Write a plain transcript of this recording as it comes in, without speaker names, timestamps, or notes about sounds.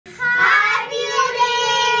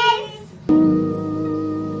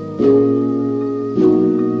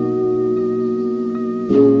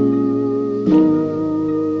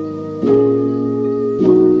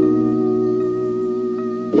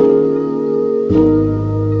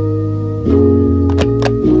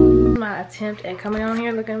attempt at coming on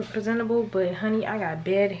here looking presentable, but honey, I got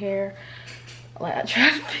bad hair. Like, I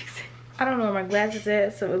tried to fix it. I don't know where my glasses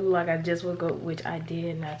at, so it looked like I just woke up, which I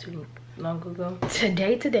did not too long ago.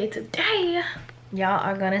 Today, y'all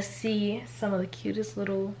are gonna see some of the cutest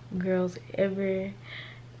little girls ever.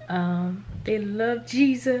 They love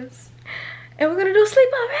Jesus. And we're gonna do a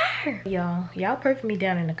sleepover. Y'all pray for me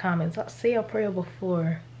down in the comments. I'll say a prayer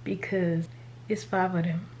before because it's 5 of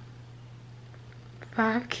them.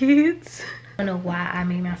 5 kids. I don't know why I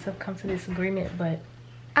made myself come to this agreement, but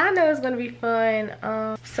I know it's gonna be fun.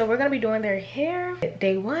 So we're gonna be doing their hair.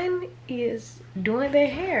 Day 1 is doing their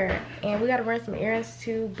hair, and we gotta run some errands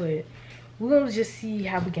too, but we're gonna just see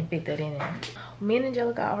how we can fit that in there. Me and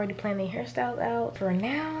Angelica already planned their hairstyles out for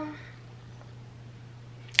now.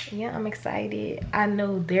 Yeah, I'm excited. I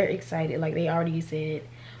know they're excited. Like, they already said,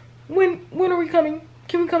 when are we coming?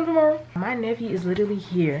 Can we come tomorrow? My nephew is literally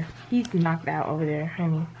here. He's knocked out over there,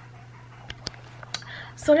 honey.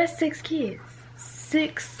 So that's 6 kids.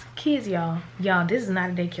 6 kids, y'all. Y'all, this is not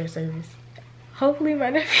a daycare service. Hopefully my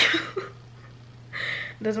nephew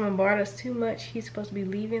doesn't bombard us too much. He's supposed to be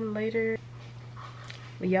leaving later.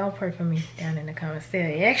 But y'all pray for me down in the comments.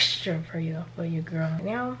 Say an extra prayer for your girl.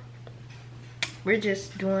 Now, we're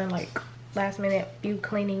just doing like last minute few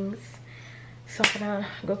cleanings. So I'm gonna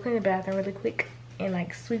go clean the bathroom really quick and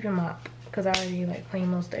like sweep and mop, because I already like cleaned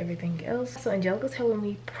most of everything else. So Angelica's helping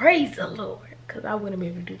me, praise the Lord, because I wouldn't be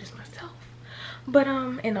able to do this myself. But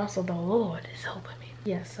and also the Lord is helping me.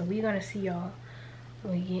 Yeah, so we're gonna see y'all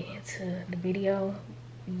when we get into the video.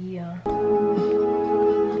 Yeah.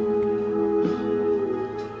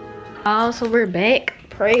 So we're back.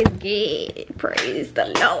 Praise God. Praise the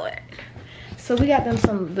Lord. So we got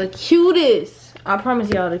them the cutest, I promise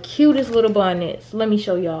y'all, the cutest little bonnets. Let me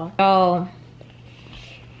show y'all.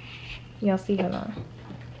 Y'all see her now?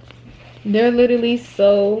 They're literally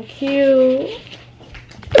so cute.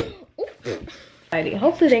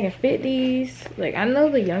 Hopefully they can fit these. Like, I know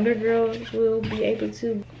the younger girls will be able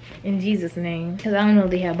to, in Jesus' name, because I don't know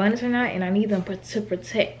if they have bonnets or not, and I need them to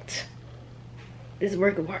protect this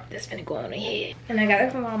work of art that's gonna go on their head. And I got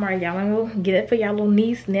it from Walmart. Y'all wanna go get it for y'all little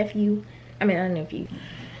niece, nephew. I mean, not nephew.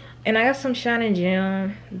 And I got some Shine and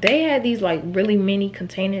Gem. They had these like really mini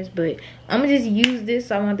containers, but I'm gonna just use this.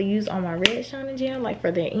 So I want to use all my red Shine and Gem, like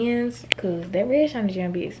for their ends, because that red Shine and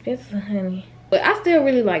Gem be expensive, honey. But I still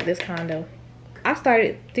really like this kind though. I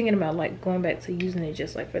started thinking about like going back to using it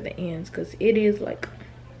just like for the ends, because it is like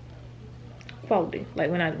quality,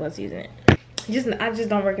 like when I was using it. I just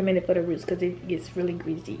don't recommend it for the roots because it gets really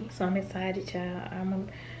greasy. So I'm excited, child. I'm gonna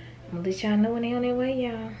let y'all know when they on their way,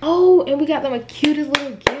 y'all. Oh, and we got them a cutest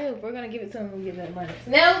little gift. We're gonna give it to them when we give them money.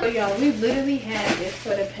 Now, so y'all, we literally had this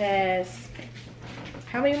for the past,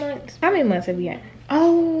 how many months? How many months have we had?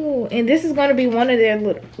 Oh, and this is gonna be one of their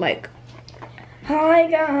little, like, hi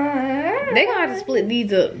guys. They're gonna have to split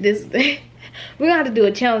these up. We're gonna have to do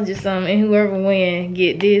a challenge or something, and whoever win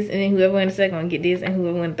get this, and then whoever win the second one get this, and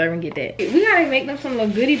whoever win the third one get that. We gotta make them some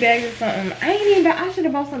little goodie bags or something. I should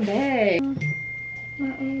have bought some bags.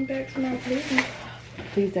 My own bags for my business.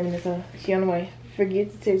 Please tell me this up. She on the way.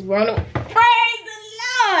 Forget to text. We're on the way. Praise the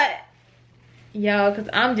Lord! Y'all, because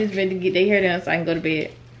I'm just ready to get their hair done so I can go to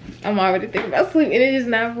bed. I'm already thinking about sleep, and it is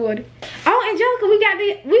 9:40. Oh,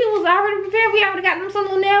 Angelica, we was already prepared. We already got them some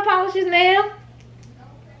little nail polishes now.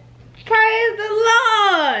 Praise the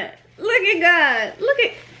Lord. Look at God. Look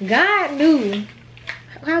at God knew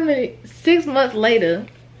how many 6 months later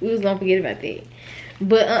we was gonna forget about that.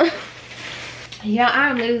 But yeah,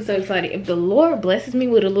 I'm literally so excited. If the Lord blesses me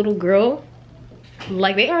with a little girl,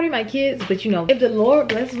 like they already my kids, but you know, if the Lord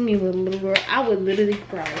blesses me with a little girl, I would literally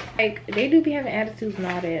cry. Like, they do be having attitudes and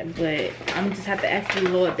all that, but I'm just have to ask the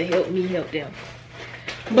Lord to help me help them.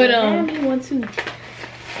 But want to.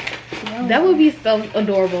 That would be so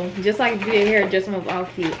adorable. Just like if your hair just was all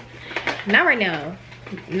cute. Not right now.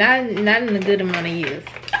 Not in a good amount of years.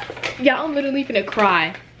 Y'all, I'm literally finna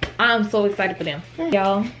cry. I'm so excited for them.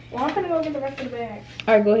 Y'all. Well, I'm gonna go get the rest of the bag.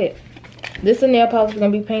 Alright, go ahead. This is a nail polish. We're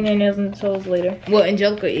gonna be painting their nails and toes later. Well,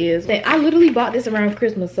 Angelica is. I literally bought this around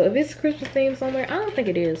Christmas. So if it's Christmas themed somewhere, I don't think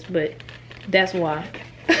it is, but that's why.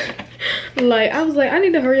 Like, I was like, I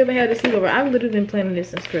need to hurry up and have this sleepover. I've literally been planning this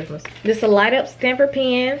since Christmas. This is a light up stamper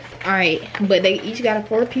pen. Alright, but they each got a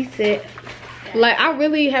 4-piece set. Like, I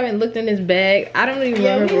really haven't looked in this bag. I don't even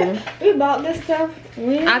remember. We bought this stuff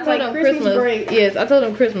when? I told them Christmas. Break. Yes, I told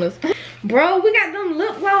them Christmas. Bro, we got them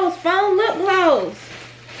lip gloss, phone lip gloss.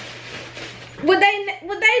 Would they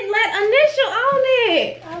let initial on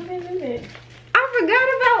it? I've been in it. I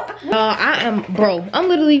forgot about. I'm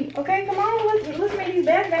literally. Okay, come on, let's make these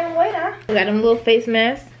bags down way now. We got them little face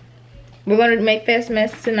masks. We're gonna make face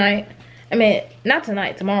masks tonight. I mean, not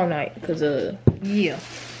tonight, tomorrow night, because yeah.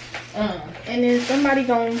 And then somebody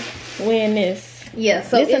gonna win this. Yeah,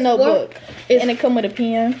 so it's a notebook. And it come with a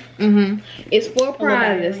pen. It's 4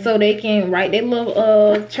 prizes, so they can write their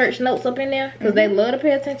little church notes up in there, because they love to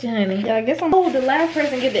pay attention, honey. Yeah, I guess I'm. Oh, the last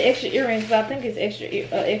person get the extra earrings, but I think it's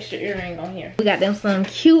extra earring on here. We got them some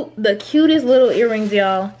the cutest little earrings,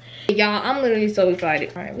 y'all. Y'all, I'm literally so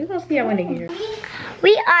excited. All right, we're gonna see how when they get here.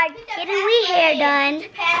 We are getting hair done,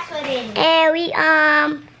 and we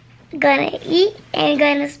gonna eat and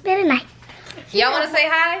gonna spend the night. Y'all wanna say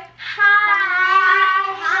hi?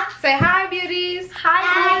 Hi. Say hi, beauties.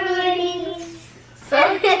 Hi, beauties. So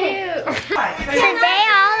cute. Today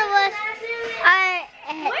all of us are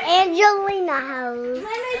at Angelina house.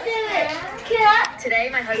 Today,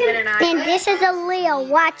 my husband and I. And this is Aaliyah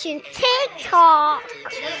watching TikTok.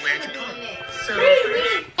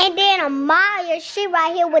 And then Amaya, she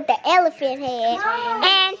right here with the elephant head.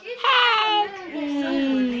 And hey.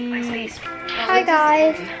 Hi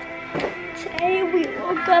guys. Today we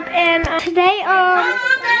woke up and today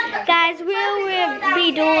guys we will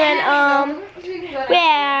be doing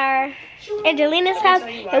we're Angelina's house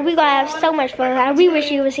and we're gonna have so much fun. We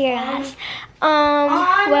wish you was here, guys.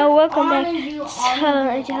 Well, welcome back to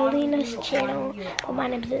Angelina's channel. But my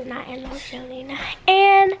name is not Angelina.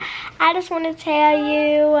 And I just want to tell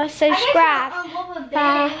you, subscribe.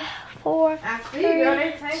 5, 4, 3, 2,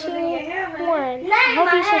 1. I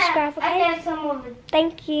hope you subscribe, okay?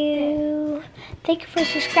 Thank you. Thank you for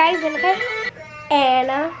subscribing, okay? And,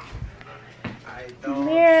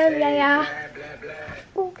 yeah.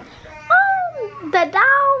 Oh, the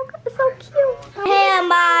dog is so cute. Hey,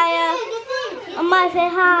 Amaya. Amaya, say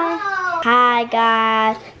hi. Hi,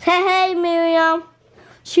 guys. Say hey, Miriam.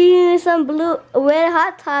 She using some blue red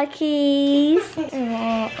hot Takis. Some of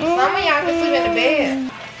y'all can sleep in the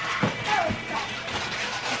bed.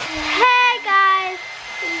 Hey, guys.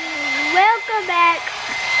 Welcome back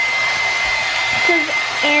to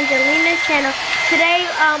Angelina's channel. Today,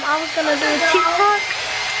 I was gonna do a TikTok.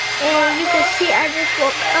 And you can see I just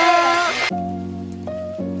woke up.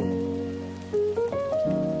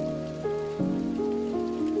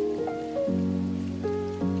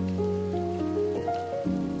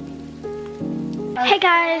 Hey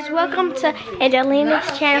guys, welcome to Angelina's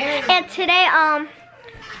channel. And today,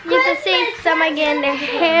 you can see somebody getting their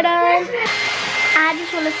hair done. I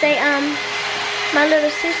just want to say, my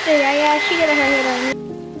little sister, yeah, she getting her hair done.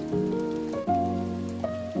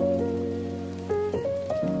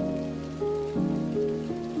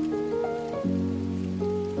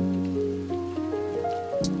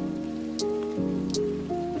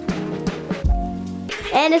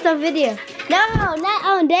 And it's on video. No, not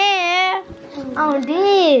on there. On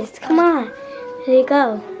this. Come on. Here you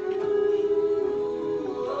go.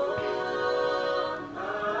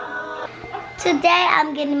 Today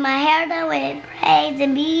I'm getting my hair done with braids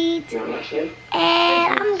and beads. And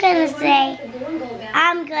I'm gonna say,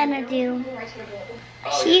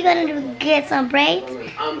 she's gonna get some braids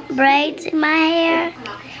in my hair.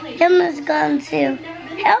 I'm just going to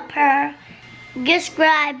help her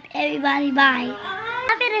describe everybody by.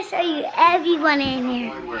 I'm gonna show you everyone in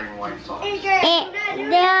here.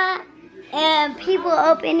 And there are people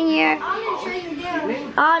up in here,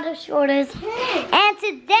 all the shoulders. And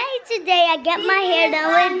today I got my hair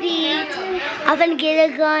done with beads. I'm gonna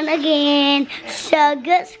get it done again. So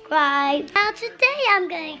subscribe. Now today I'm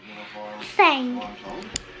gonna sing.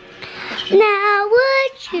 Now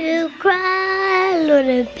would you cry,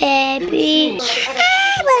 little baby?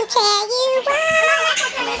 I will tell you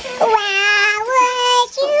why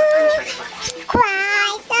would you cry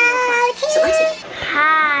so deep?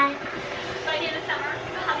 Hi.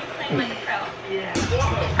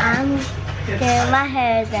 I'm getting my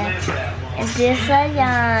hair done. And this is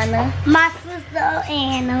Ayana. My sister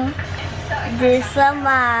Anna. This is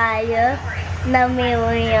Maya. No,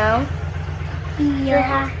 Miriam.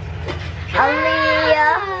 Yeah.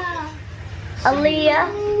 Aaliyah.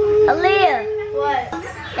 What?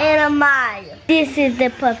 And Amaya. This is the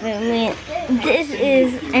puppet man. This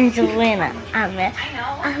is Angelina. I love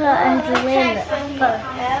Angelina.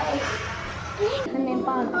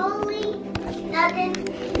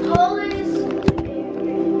 Holy.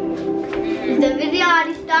 The video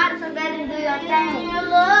already started, so better do your thing.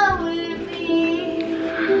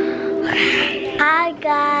 Hi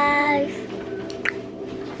guys.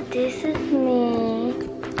 This is me.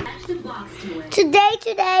 Today,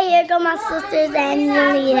 here go my sisters and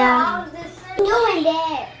Angelina. Doing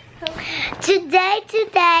that.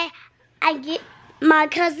 Today, I get my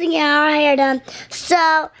cousin and our hair done.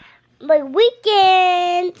 So, like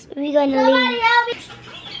weekends, we're gonna leave.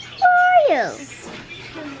 Where are you?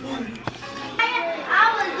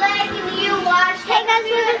 guys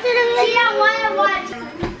listen to the video? I want to watch.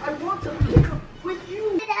 I want to pick up with you.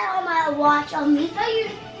 Put that on my watch on me.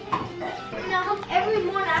 No, every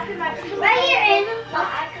morning after my Right here, Anna.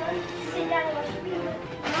 I could sit down and watch the video.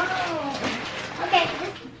 Oh. Okay.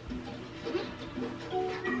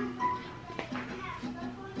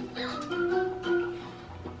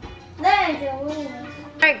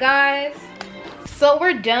 Alright guys, so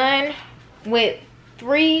we're done with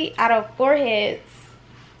 3 out of 4 heads,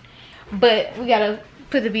 but we gotta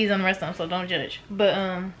put the bees on the rest of them, so don't judge. But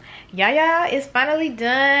Yaya is finally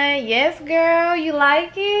done. Yes girl, you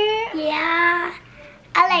like it? Yeah,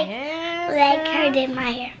 I like her girl. did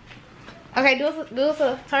my hair. Okay, do us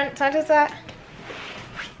a turn to the side.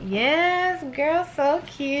 Yes girl, so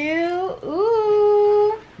cute.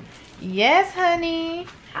 Ooh, yes honey.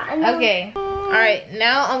 Okay, all right,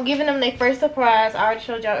 now I'm giving them their first surprise. I already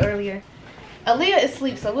showed y'all earlier. Aaliyah is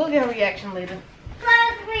asleep, so we'll get her reaction later.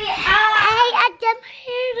 I got my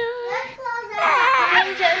hair done.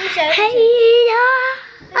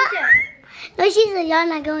 No, she said y'all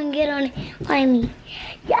not gonna get on me.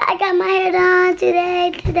 Yeah, I got my hair done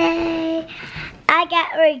today. I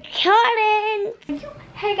got recording.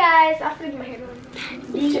 Hey guys, I fixed my hair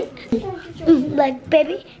on. Like,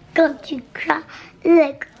 baby, don't you cry.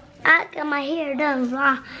 Look, I got my hair done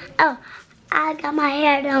raw. Oh, I got my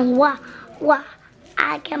hair done wah.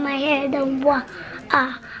 I got my hair done wah.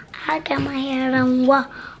 I got my hair done wah.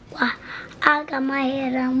 I got my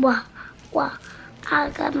hair done wah. I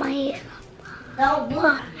got my hair done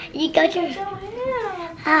wah. You got your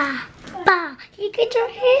bah. You get your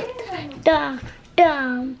hair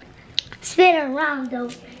done. Spin around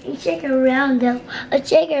though. And shake it around though.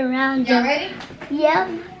 Shake it around though. Y'all ready? Yep.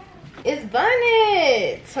 It's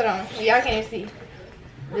bonnets. Hold on, y'all can't see.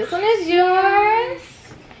 This one is yours.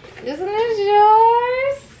 This one is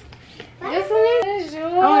yours. This one is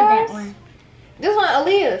yours. I want that one. This one,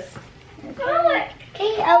 Aaliyah's.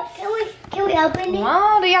 Can we open it?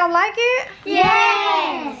 Wow, do y'all like it?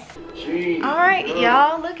 Yes. All right,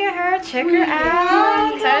 y'all, look at her. Check her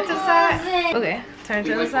out. Turn to the side. Okay, turn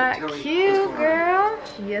to the side. Cute, girl.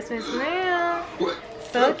 Yes, miss ma'am.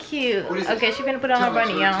 So cute. Okay, she's gonna put on her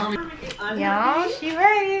bunny, y'all. Y'all, she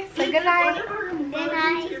ready. Say goodnight. Good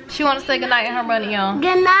night. She wanna say goodnight in her bunny, y'all.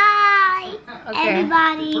 Good night, Okay.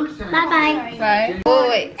 everybody. Bye-bye. Right. Oh,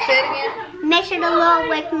 wait. Say it again. Make sure the Lord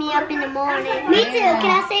wake me up in the morning. Me too.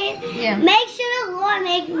 Can I say it? Yeah. Make sure the Lord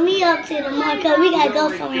make me up to the morning because we got to go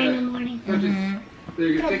somewhere in the morning.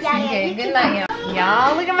 Okay, good night, y'all.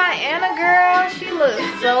 Y'all, look at my Anna girl. She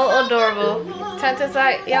looks so adorable. Turn to the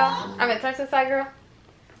side, y'all. I mean, turn to the side, girl.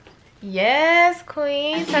 Yes,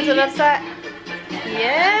 queen. Turn to the left side.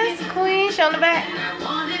 Yes, queen. Show on the back.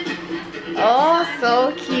 Oh,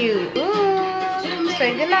 so cute. Ooh.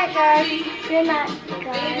 Say good night, guys. Good night,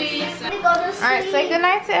 guys. All right, say good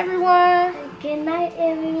night to everyone. Good night,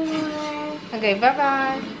 everyone. Okay,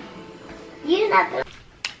 bye-bye. You not the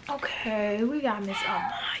Okay, we got Miss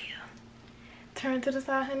Amaya. Turn to the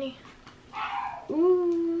side, honey.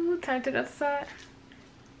 Ooh, turn to the other side.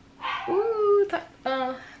 Ooh,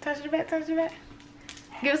 turn to the back, turn to the back.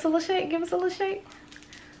 Give us a little shake, give us a little shake.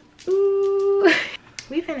 Ooh.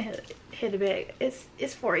 We finna hit the bag.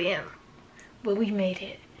 It's 4 a.m. but we made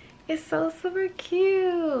it. It's so super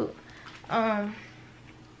cute. Yeah,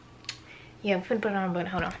 I'm finna put it on, but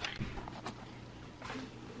hold on.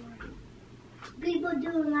 people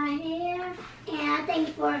doing my hair, and I think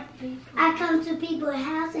I come to people's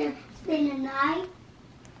house and spend the night.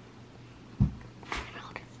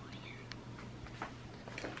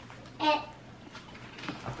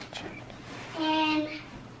 And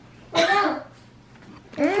what else?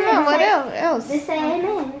 What else? Just say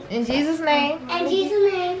amen. In Jesus' name. In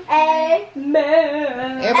Jesus' name.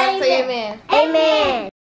 Amen. Everybody say amen. Amen.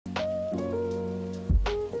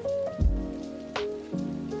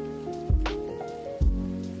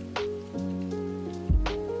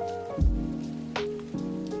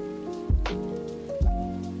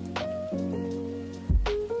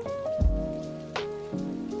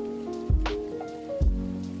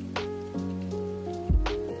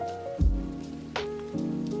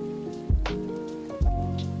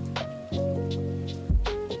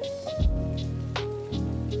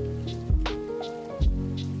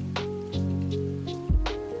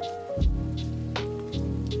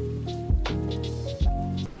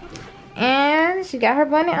 And she got her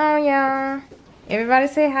bunny on, y'all. Everybody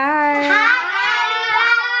say hi.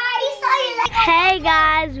 Hey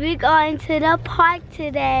guys, we're going to the park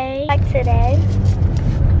today.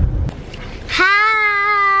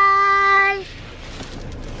 Hi.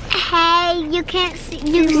 Hey you can't see.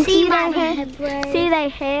 You can see my hair. See their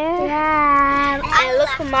hair? Yeah. And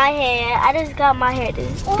look at my hair. I just got my hair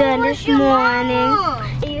done this morning.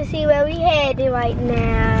 You can see where we headed right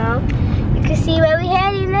now. You can see where we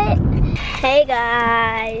headed. Hey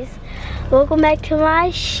guys, welcome back to my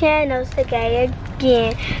channel today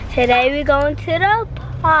again. Today we're going to the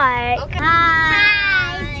park. Okay.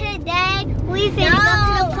 Hi. Today we finna go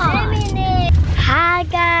to the park. Hi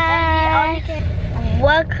guys.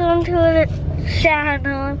 Welcome to the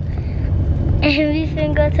channel. And we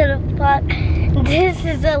finna go to the park. This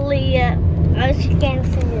is Aaliyah. Oh, she can't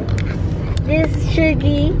see it. This is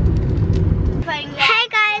Sugi. Hey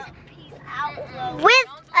guys. With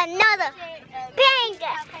another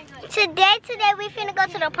banger. Today we finna go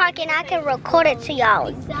to the park and I can record it to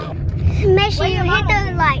y'all. Make sure you hit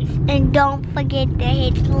the likes and don't forget to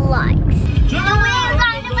hit the likes.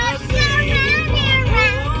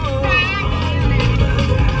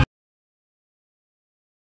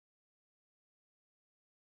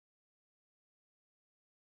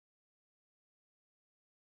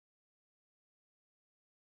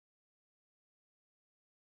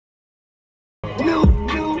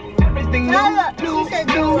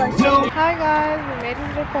 Hi guys, we made it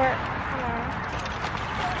to the park.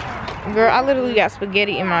 Girl, I literally got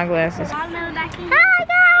spaghetti in my glasses. Hi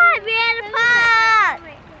guys, we're at the park.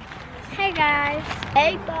 Hey guys.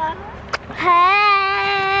 Hey Bob.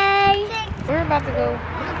 Hey. We're about to go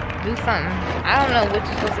do something. I don't know what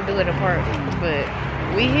you're supposed to do at the park, but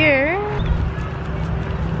we here.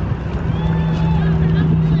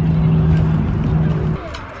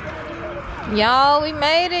 Y'all, we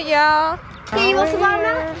made it, y'all. Okay, you want some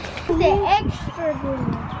water? The extra good.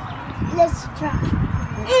 Let's try.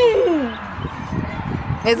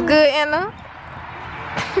 It's good, Anna.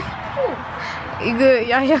 You good,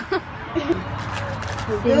 y'all?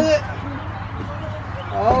 Good.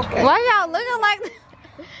 Okay. Why y'all looking like this?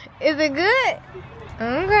 Is it good?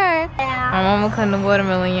 Okay. My mama cutting the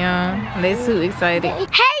watermelon, y'all. They too excited. Hey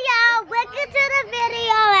y'all, welcome to the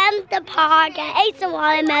video. I'm at the park. I ate some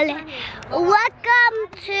watermelon. Welcome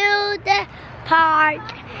to the park.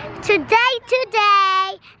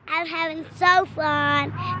 Today, I'm having so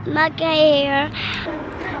fun. Look here.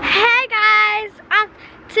 Hey guys,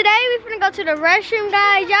 today we're gonna go to the restroom,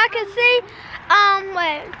 guys. Y'all can see,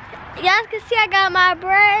 y'all can see I got my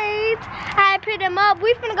braids. I put them up.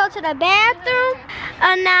 We're gonna go to the bathroom.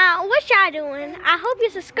 Now, what y'all doing? I hope you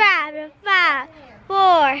subscribe in 5,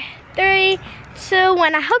 4, 3, 2,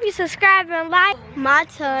 1. I hope you subscribe and like. My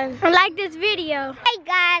turn. And like this video. Hey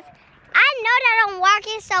guys, I know that I'm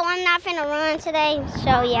walking, so I'm not finna run today.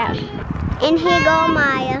 So yeah. And here go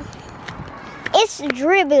Maya. It's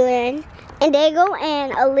dribbling. And there go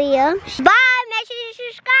Ann, Aaliyah. Bye. Make sure you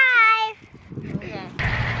subscribe.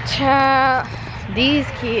 Child, these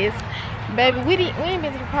kids, baby, we ain't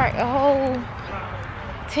been to the park a whole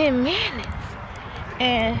 10 minutes.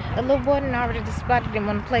 And a little boy done already just spotted them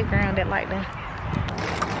on the playground that like them.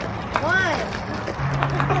 What?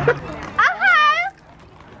 Okay.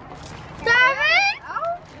 Sorry.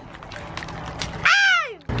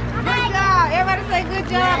 Hey. Good job. Everybody say good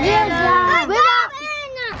job. Good job. Good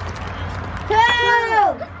job. 2,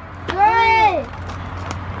 3,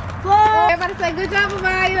 4. Everybody say good job,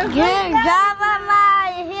 Amaya. Good job,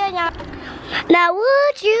 Amaya. Here, y'all. Now,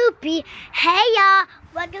 would you be? Hey, y'all.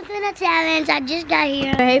 Welcome to the challenge. I just got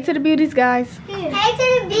here. Say hey to the beauties, guys. Hey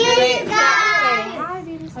to the beauties,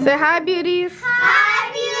 guys. Say hi, beauties.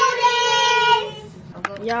 Hi,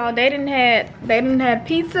 beauties. Y'all, they didn't have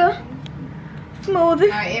pizza, smoothie,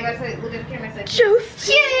 Alright, everybody say, look at the camera and say, juice.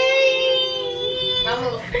 Cheese.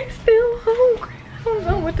 They still hungry. I don't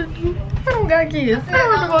know what to do. I don't got kids. I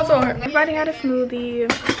don't know what's on. Everybody had a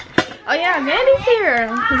smoothie. Oh yeah, Zandy's here.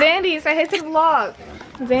 Zandy, say hey to the vlog.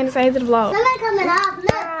 Zandy, say hey to the vlog. Somebody coming up. Look.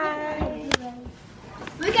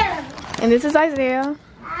 Look at him. And this is Isaiah.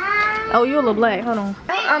 Oh, you're a little black. Hold on.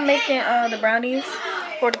 I'm making the brownies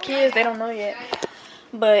for the kids. They don't know yet.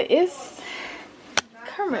 But it's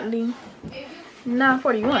currently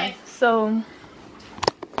 9:41. So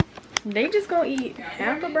they just gonna eat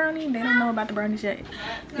half a brownie. They don't know about the brownies yet.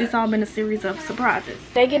 It's all been a series of surprises.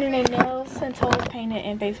 They getting their nails and toes painted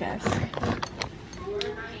and face masks.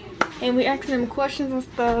 And we asking them questions and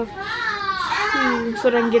stuff so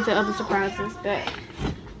they can get the other surprises that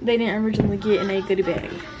they didn't originally get in a goodie bag.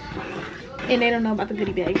 And they don't know about the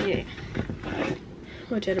goodie bag yet.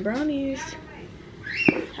 Which are the brownies.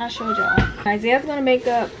 I showed y'all. Isaiah's gonna make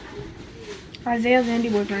up, Isaiah's Andy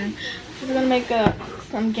boyfriend. He's gonna make up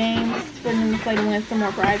some games for them to play to win some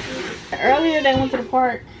more prizes. Earlier they went to the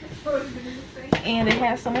park and they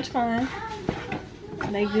had so much fun.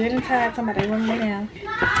 They good and tired, somebody wanna lay down.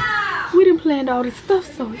 We done planned all this stuff,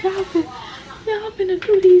 so y'all finna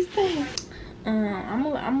do these things. I'm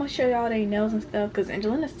gonna show y'all their nails and stuff, because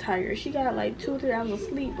Angelina's tired. She got like 2 or 3 hours of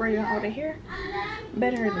sleep braiding all the hair.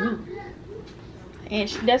 Better than me. And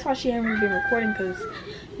that's why she hasn't been recording, because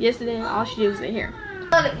yesterday all she did was the hair.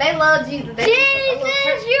 They love Jesus.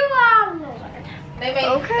 Jesus, you are Lord. They made,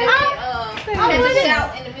 Okay. they made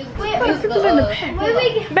shout in the musical.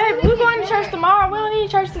 Babe, we're going to church tomorrow. We don't need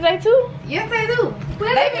church today too. Yes, they do.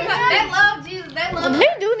 They love Jesus. They love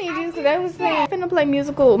They do need Jesus. They was saying. I'm finna play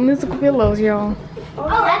musical pillows, y'all.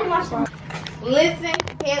 Listen,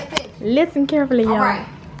 pay attention. Listen carefully, y'all.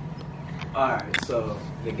 Alright, so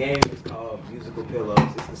the game is called musical pillows.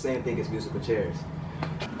 It's the same thing as musical chairs.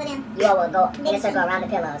 You all will go in a circle around the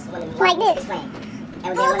pillows when the Like music this. is playing.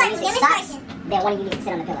 And then when the music stops, then one of you needs to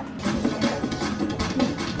sit on the pillow.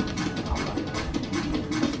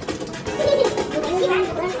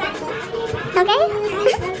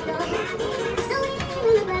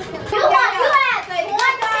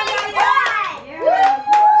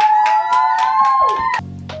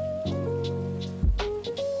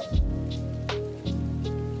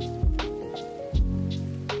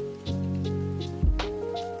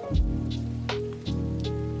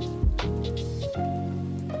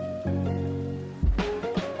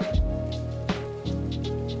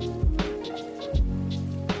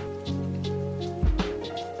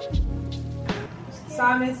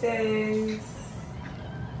 Simon says,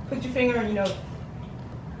 put your finger on your nose.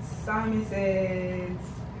 Simon says,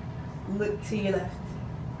 look to your left.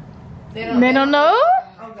 They don't know.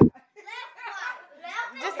 Oh, God.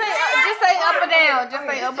 Just say up or down. Just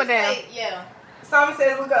say up or down. Yeah. Simon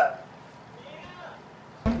says, look up.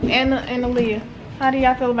 And Aaliyah, how do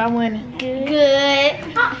y'all feel about winning?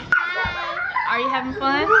 Good. Are you having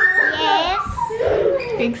fun? Yes.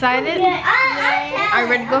 You excited? Yes. Are you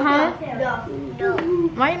ready to go home? No.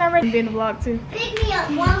 Why you not ready to be in the vlog too? Pick me up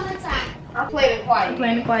one more time. I'm playing quiet.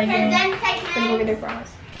 Playing the quiet game. Then take Gonna go my get their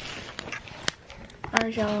fries.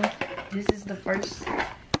 Alright, y'all. This is the first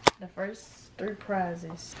 3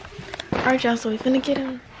 prizes. Alright, y'all. So we finna get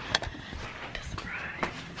him the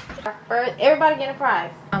surprise. First, everybody get a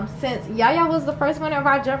prize. Since Yaya was the first winner of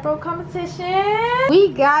our jump rope competition,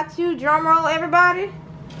 we got you. Drum roll, everybody.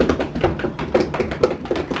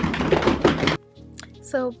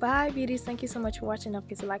 So bye beauties, thank you so much for watching. Don't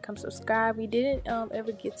forget to like, comment, subscribe. We didn't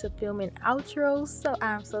ever get to film an outro, so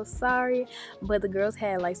I'm so sorry, but the girls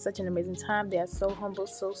had like such an amazing time. They are so humble,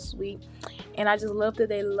 so sweet, and I just love that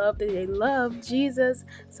they love Jesus.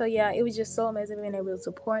 So yeah, it was just so amazing being able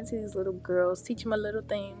to pour into these little girls, teach them a little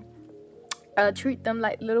thing, treat them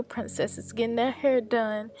like little princesses, getting their hair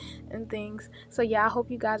done and things. So yeah, I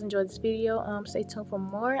hope you guys enjoyed this video. Stay tuned for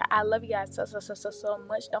more. I love you guys so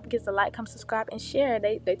much. Don't forget to like, comment, subscribe, and share.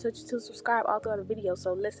 They told you to subscribe all throughout the video,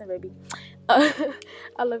 so listen, baby.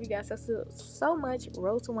 I love you guys so much.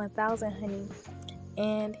 Road to 1,000, honey.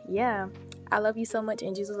 And yeah, I love you so much,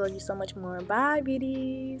 and Jesus loves you so much more. Bye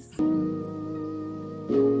beauties.